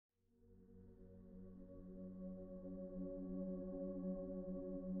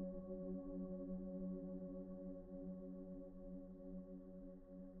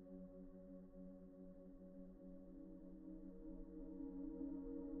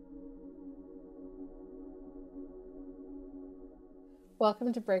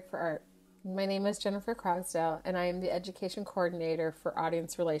Welcome to Break for Art. My name is Jennifer Crogsdale, and I am the Education Coordinator for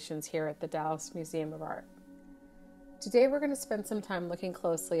Audience Relations here at the Dallas Museum of Art. Today we're going to spend some time looking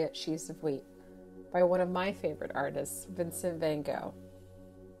closely at Sheaves of Wheat by one of my favorite artists, Vincent van Gogh.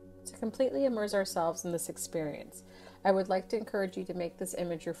 To completely immerse ourselves in this experience, I would like to encourage you to make this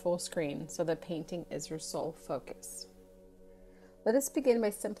image your full screen so the painting is your sole focus. Let us begin by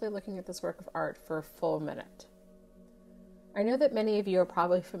simply looking at this work of art for a full minute. I know that many of you are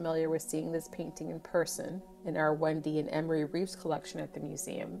probably familiar with seeing this painting in person in our Wendy and Emery Reves collection at the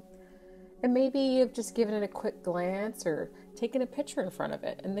museum, and maybe you've just given it a quick glance or taken a picture in front of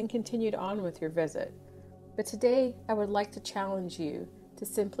it and then continued on with your visit. But today I would like to challenge you to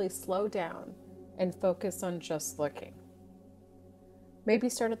simply slow down and focus on just looking. Maybe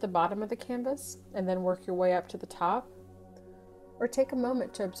start at the bottom of the canvas and then work your way up to the top, or take a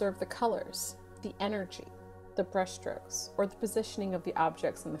moment to observe the colors, the energy, the brushstrokes, or the positioning of the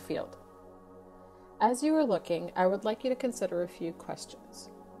objects in the field. As you are looking, I would like you to consider a few questions.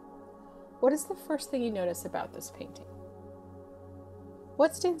 What is the first thing you notice about this painting?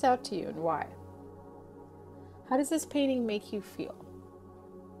 What stands out to you and why? How does this painting make you feel?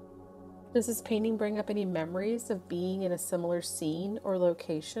 Does this painting bring up any memories of being in a similar scene or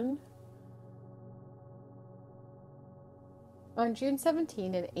location? On June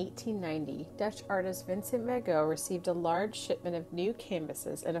 17 in 1890, Dutch artist Vincent van Gogh received a large shipment of new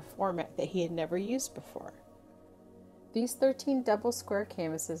canvases in a format that he had never used before. These 13 double square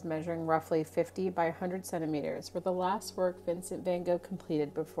canvases measuring roughly 50 by 100 centimeters were the last work Vincent van Gogh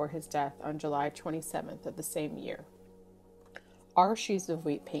completed before his death on July 27th of the same year. Our Sheaves of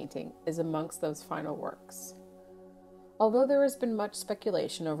Wheat painting is amongst those final works. Although there has been much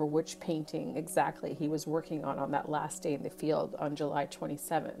speculation over which painting exactly he was working on that last day in the field on July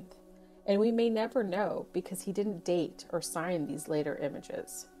 27th, and we may never know because he didn't date or sign these later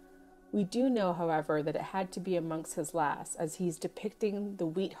images. We do know, however, that it had to be amongst his last, as he's depicting the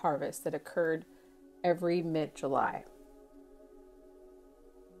wheat harvest that occurred every mid-July.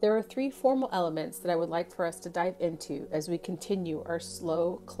 There are three formal elements that I would like for us to dive into as we continue our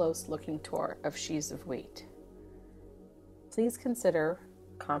slow, close-looking tour of Sheaves of Wheat. Please consider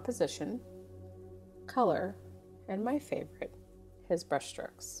composition, color, and my favorite, his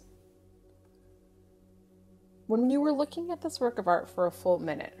brushstrokes. When you were looking at this work of art for a full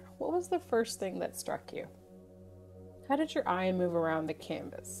minute, what was the first thing that struck you? How did your eye move around the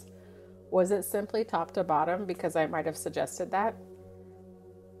canvas? Was it simply top to bottom because I might have suggested that?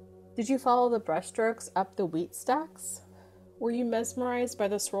 Did you follow the brushstrokes up the wheat stacks? Were you mesmerized by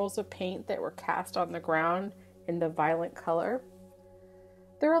the swirls of paint that were cast on the ground in the violent color?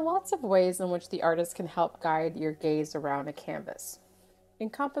 There are lots of ways in which the artist can help guide your gaze around a canvas,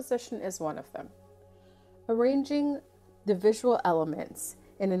 and composition is one of them. Arranging the visual elements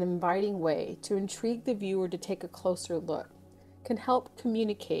in an inviting way to intrigue the viewer to take a closer look can help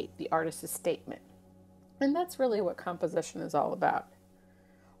communicate the artist's statement. And that's really what composition is all about.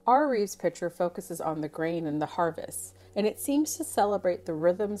 Our Reves picture focuses on the grain and the harvest, and it seems to celebrate the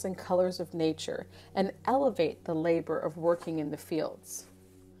rhythms and colors of nature and elevate the labor of working in the fields.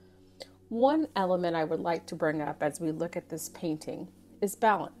 One element I would like to bring up as we look at this painting is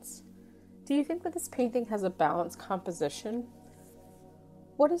balance. Do you think that this painting has a balanced composition?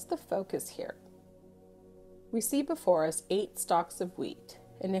 What is the focus here? We see before us 8 stalks of wheat,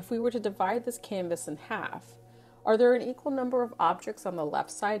 and if we were to divide this canvas in half, are there an equal number of objects on the left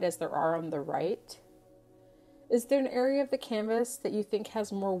side as there are on the right? Is there an area of the canvas that you think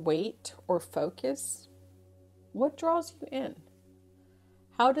has more weight or focus? What draws you in?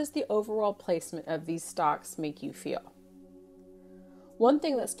 How does the overall placement of these stalks make you feel? One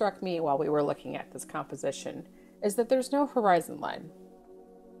thing that struck me while we were looking at this composition is that there's no horizon line.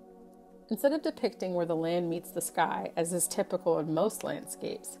 Instead of depicting where the land meets the sky, as is typical in most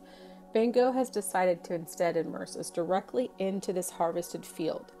landscapes, Van Gogh has decided to instead immerse us directly into this harvested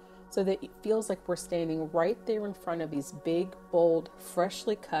field so that it feels like we're standing right there in front of these big, bold,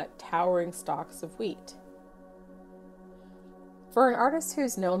 freshly cut, towering stalks of wheat. For an artist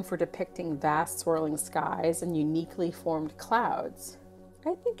who's known for depicting vast swirling skies and uniquely formed clouds,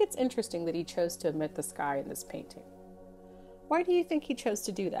 I think it's interesting that he chose to omit the sky in this painting. Why do you think he chose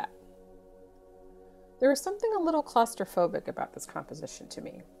to do that? There is something a little claustrophobic about this composition to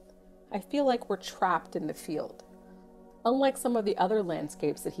me. I feel like we're trapped in the field. Unlike some of the other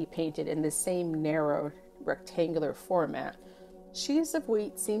landscapes that he painted in the same narrow, rectangular format, Sheaves of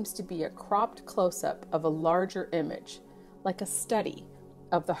Wheat seems to be a cropped close-up of a larger image, like a study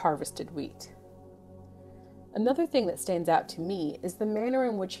of the harvested wheat. Another thing that stands out to me is the manner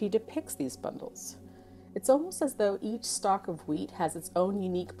in which he depicts these bundles. It's almost as though each stalk of wheat has its own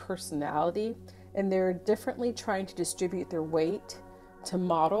unique personality, and they're differently trying to distribute their weight to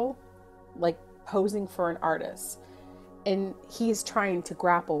model, like posing for an artist. And he's trying to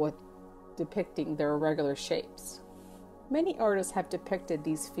grapple with depicting their irregular shapes. Many artists have depicted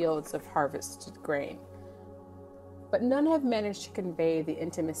these fields of harvested grain, but none have managed to convey the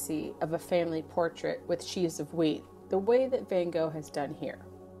intimacy of a family portrait with sheaves of wheat the way that Van Gogh has done here.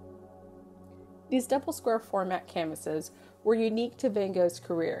 These double square format canvases were unique to Van Gogh's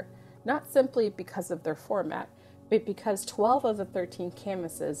career, not simply because of their format, but because 12 of the 13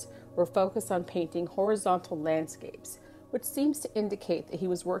 canvases were focused on painting horizontal landscapes, which seems to indicate that he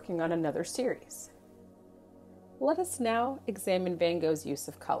was working on another series. Let us now examine Van Gogh's use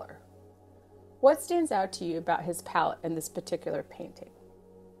of color. What stands out to you about his palette in this particular painting?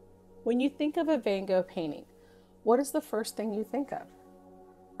 When you think of a Van Gogh painting, what is the first thing you think of?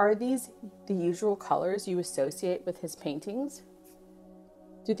 Are these the usual colors you associate with his paintings?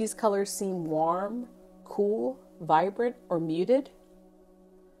 Do these colors seem warm, cool, vibrant, or muted?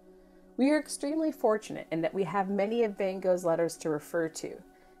 We are extremely fortunate in that we have many of Van Gogh's letters to refer to,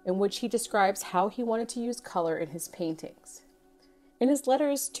 in which he describes how he wanted to use color in his paintings. In his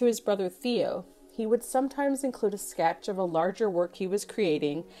letters to his brother Theo, he would sometimes include a sketch of a larger work he was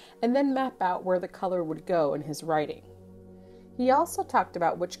creating and then map out where the color would go in his writing. He also talked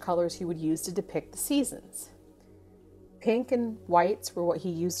about which colors he would use to depict the seasons. Pink and whites were what he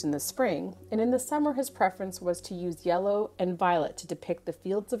used in the spring, and in the summer his preference was to use yellow and violet to depict the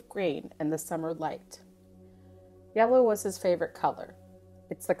fields of grain and the summer light. Yellow was his favorite color.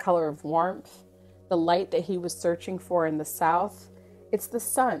 It's the color of warmth, the light that he was searching for in the south. It's the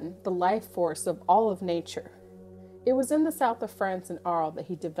sun, the life force of all of nature. It was in the south of France and Arles that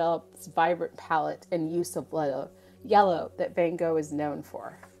he developed this vibrant palette and use of yellow that Van Gogh is known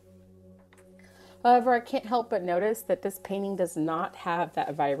for. However, I can't help but notice that this painting does not have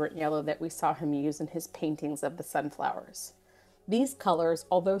that vibrant yellow that we saw him use in his paintings of the sunflowers. These colors,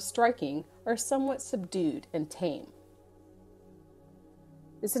 although striking, are somewhat subdued and tame.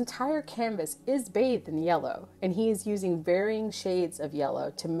 This entire canvas is bathed in yellow, and he is using varying shades of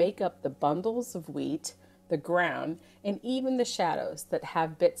yellow to make up the bundles of wheat, the ground, and even the shadows that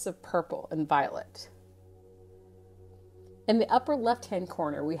have bits of purple and violet. In the upper left-hand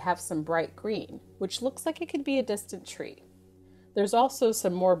corner, we have some bright green, which looks like it could be a distant tree. There's also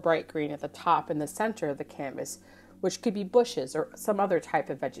some more bright green at the top in the center of the canvas, which could be bushes or some other type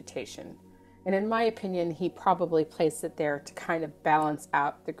of vegetation. And in my opinion, he probably placed it there to kind of balance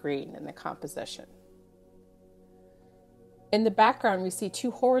out the green in the composition. In the background, we see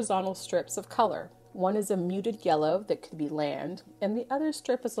two horizontal strips of color. One is a muted yellow that could be land, and the other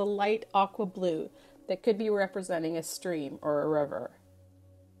strip is a light aqua blue that could be representing a stream or a river.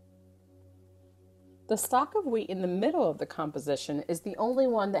 The stalk of wheat in the middle of the composition is the only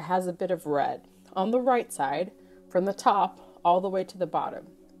one that has a bit of red, on the right side, from the top all the way to the bottom.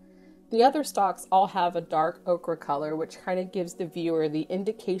 The other stalks all have a dark ochre color, which kind of gives the viewer the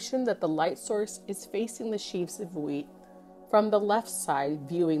indication that the light source is facing the sheaves of wheat from the left side,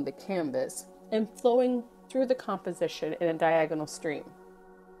 viewing the canvas, and flowing through the composition in a diagonal stream.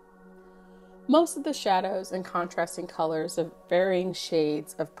 Most of the shadows and contrasting colors of varying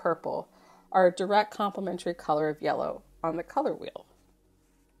shades of purple are a direct complementary color of yellow on the color wheel.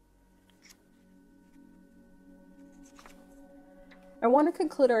 I want to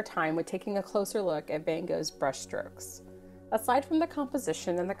conclude our time with taking a closer look at Van Gogh's brushstrokes. Aside from the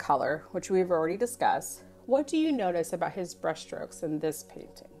composition and the color, which we've already discussed, what do you notice about his brushstrokes in this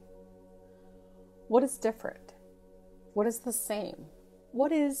painting? What is different? What is the same?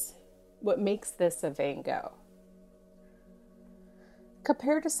 What makes this a Van Gogh?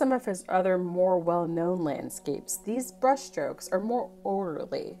 Compared to some of his other more well-known landscapes, these brushstrokes are more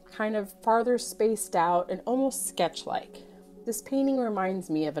orderly, kind of farther spaced out and almost sketch-like. This painting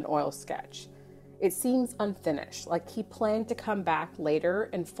reminds me of an oil sketch. It seems unfinished, like he planned to come back later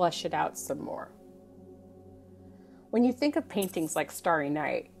and flesh it out some more. When you think of paintings like Starry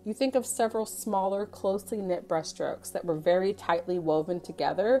Night, you think of several smaller, closely knit brushstrokes that were very tightly woven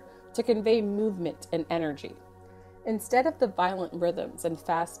together to convey movement and energy. Instead of the violent rhythms and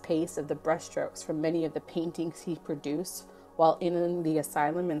fast pace of the brushstrokes from many of the paintings he produced while in the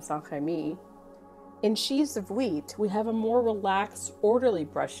asylum in Saint-Rémy, in Sheaves of Wheat, we have a more relaxed, orderly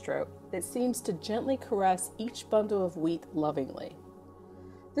brushstroke that seems to gently caress each bundle of wheat lovingly.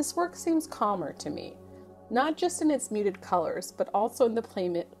 This work seems calmer to me, not just in its muted colors, but also in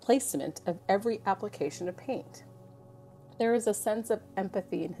the placement of every application of paint. There is a sense of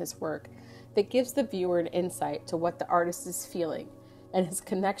empathy in his work that gives the viewer an insight to what the artist is feeling and his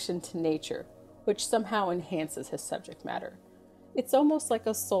connection to nature, which somehow enhances his subject matter. It's almost like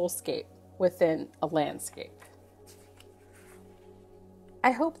a soulscape within a landscape.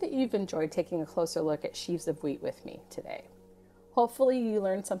 I hope that you've enjoyed taking a closer look at Sheaves of Wheat with me today. Hopefully you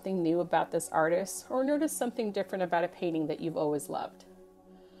learned something new about this artist or noticed something different about a painting that you've always loved.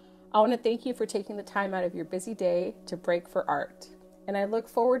 I want to thank you for taking the time out of your busy day to break for art, and I look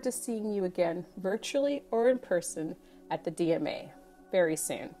forward to seeing you again virtually or in person at the DMA very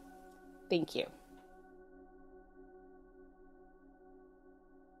soon. Thank you.